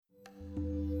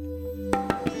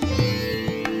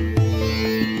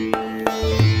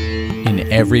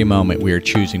every moment we are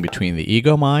choosing between the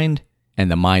ego mind and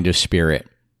the mind of spirit.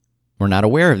 We're not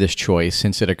aware of this choice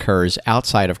since it occurs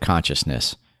outside of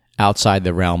consciousness, outside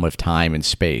the realm of time and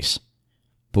space.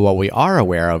 But what we are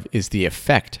aware of is the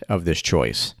effect of this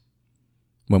choice.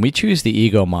 When we choose the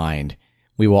ego mind,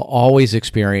 we will always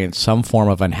experience some form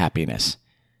of unhappiness,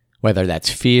 whether that's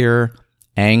fear,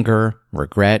 anger,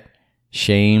 regret,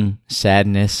 shame,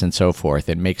 sadness, and so forth.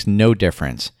 It makes no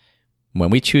difference. When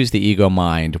we choose the ego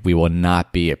mind, we will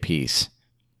not be at peace.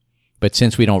 But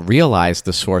since we don't realize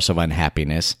the source of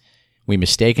unhappiness, we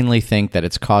mistakenly think that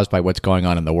it's caused by what's going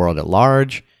on in the world at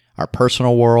large, our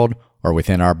personal world, or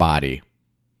within our body.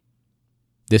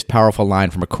 This powerful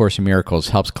line from A Course in Miracles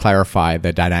helps clarify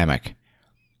the dynamic.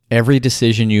 Every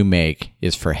decision you make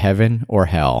is for heaven or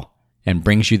hell and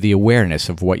brings you the awareness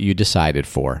of what you decided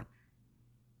for.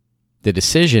 The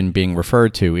decision being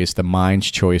referred to is the mind's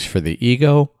choice for the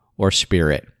ego or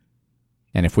spirit.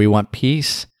 And if we want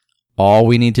peace, all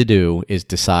we need to do is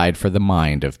decide for the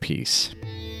mind of peace.